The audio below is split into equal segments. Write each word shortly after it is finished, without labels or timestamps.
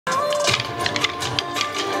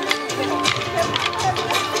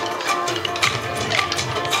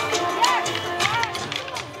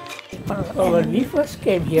So when we first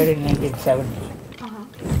came here in 1970,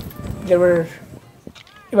 there were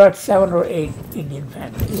about 7 or 8 Indian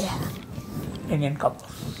families, Indian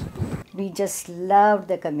couples. We just love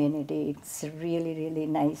the community. It's a really, really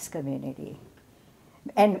nice community.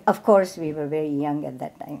 And of course, we were very young at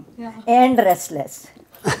that time and restless.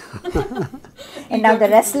 And now the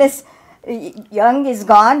restless, young is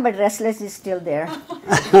gone, but restless is still there.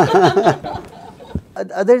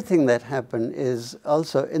 Other thing that happened is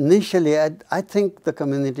also initially, I think the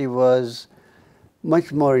community was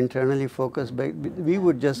much more internally focused. But we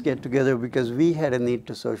would just get together because we had a need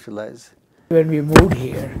to socialize. When we moved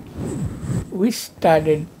here, we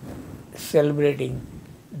started celebrating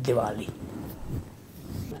Diwali.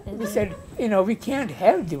 We said, you know, we can't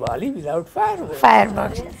have Diwali without fireworks.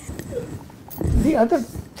 Fireworks. The other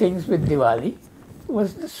things with Diwali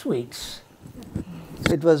was the sweets.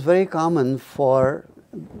 It was very common for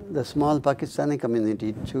the small Pakistani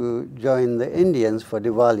community to join the Indians for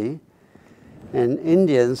Diwali, and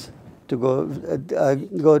Indians to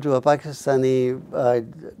go to a Pakistani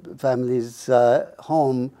family's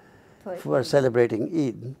home for celebrating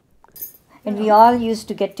Eid. And we all used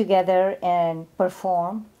to get together and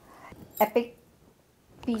perform epic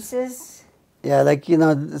pieces. Yeah, like, you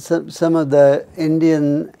know, some of the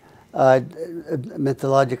Indian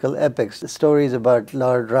mythological epics, stories about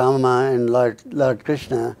Lord Rama and Lord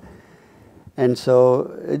Krishna. And so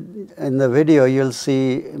in the video you'll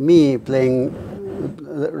see me playing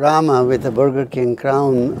Rama with a Burger King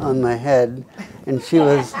crown on my head, and she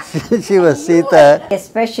was she was Sita.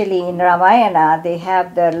 Especially in Ramayana, they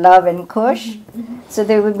have the love and kush. So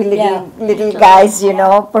there would be little guys, you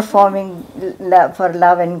know, performing for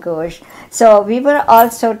love and kush. So we were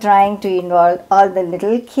also trying to involve all the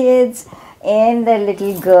little kids and the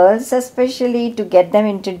little girls, especially to get them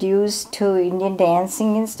introduced to Indian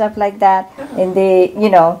dancing and stuff like that. And they, you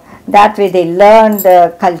know, that way they learn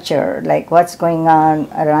the culture, like what's going on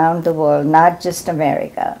around the world, not just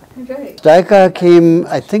America. Staika came,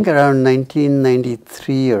 I think, around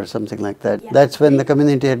 1993 or something like that. That's when the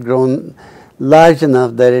community had grown large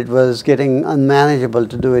enough that it was getting unmanageable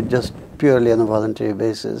to do it just purely on a voluntary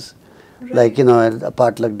basis. Like, you know, at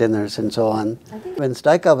potluck dinners and so on. When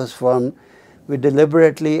Staika was formed, we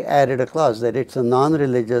deliberately added a clause that it's a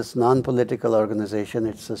non-religious, non-political organization.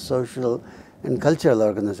 It's a social and cultural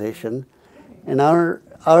organization. And our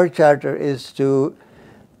charter is to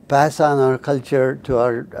pass on our culture to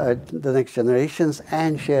the next generations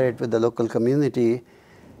and share it with the local community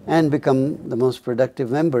and become the most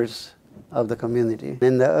productive members of the community.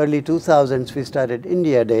 In the early 2000s, we started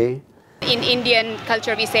India Day. In Indian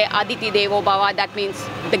culture, we say Aditi Devo Bhava. That means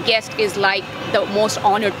the guest is like the most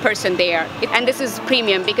honored person there. And this is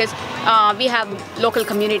premium because we have local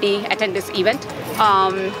community attend this event.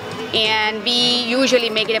 And we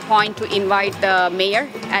usually make it a point to invite the mayor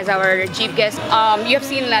as our chief guest. You have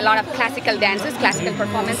seen a lot of classical dances, classical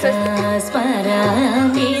performances.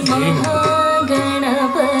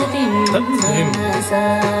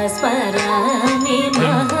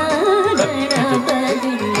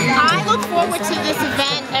 I look forward to this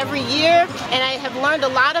event every year, and I have learned a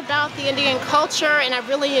lot about the Indian culture, and I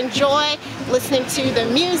really enjoy listening to the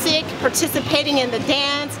music, participating in the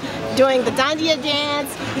dance, doing the dandiya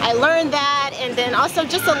dance. I learned that, and then also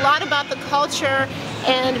just a lot about the culture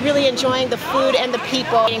and really enjoying the food and the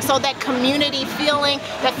people. So that community feeling,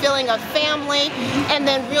 that feeling of family, and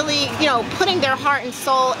then really, you know, putting their heart and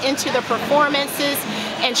soul into the performances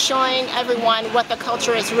and showing everyone what the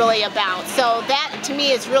culture is really about. So that to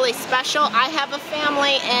me is really special. I have a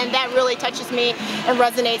family, and that really touches me and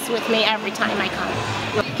resonates with me every time I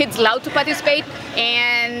come. Kids love to participate,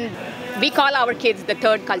 and we call our kids the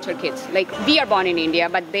third culture kids. Like, we are born in India,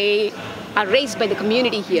 but they are raised by the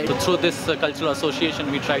community here. So through this cultural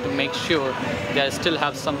association, we try to make sure they still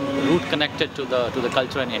have some root connected to the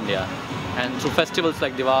culture in India. And through festivals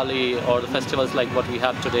like Diwali or the festivals like what we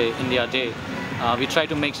have today, India Day, we try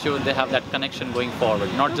to make sure they have that connection going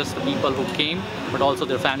forward. Not just the people who came, but also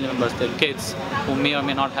their family members, their kids, who may or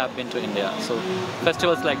may not have been to India. So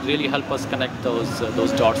festivals like really help us connect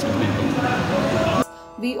those dots with people.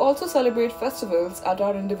 We also celebrate festivals at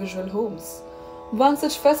our individual homes. One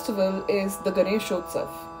such festival is the Ganeshotsav.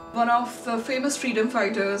 One of the famous freedom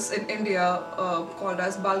fighters in India, called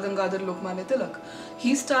as Bal Gangadhar Lokmanya Tilak,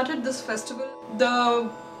 he started this festival.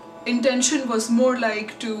 The intention was more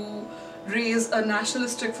like to raise a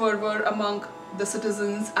nationalistic fervor among the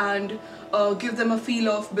citizens and give them a feel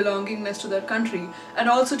of belongingness to their country, and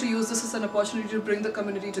also to use this as an opportunity to bring the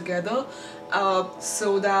community together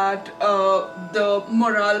so that the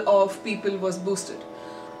morale of people was boosted.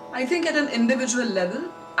 I think at an individual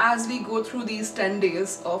level, as we go through these 10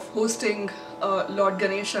 days of hosting Lord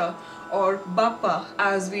Ganesha, or Bappa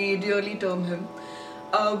as we dearly term him,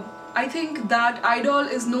 I think that idol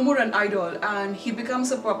is no more an idol, and he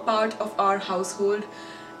becomes a part of our household.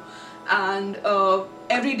 And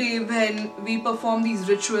every day when we perform these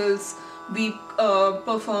rituals, we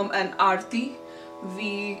perform an aarti,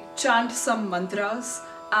 we chant some mantras,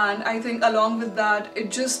 and I think along with that it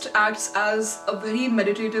just acts as a very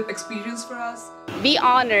meditative experience for us. We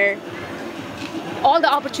honor all the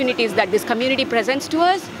opportunities that this community presents to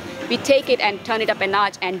us. We take it and turn it up a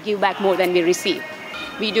notch and give back more than we receive.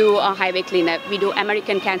 We do a highway cleanup, we do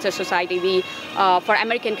American Cancer Society, for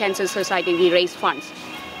American Cancer Society we raise funds.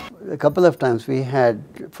 A couple of times we had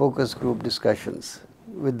focus group discussions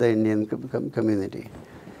with the Indian community,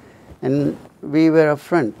 and we were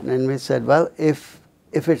upfront and we said, well, if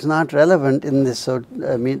it's not relevant in this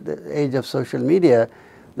age of social media,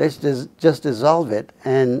 let's just dissolve it.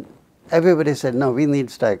 And everybody said, no, we need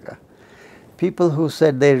Steiger. People who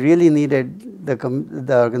said they really needed the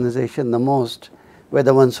organization the most were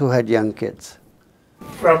the ones who had young kids.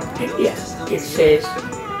 From India, it says,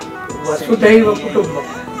 Vasudhaiva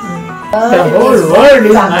Kutumbakam. The whole world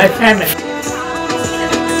is my family.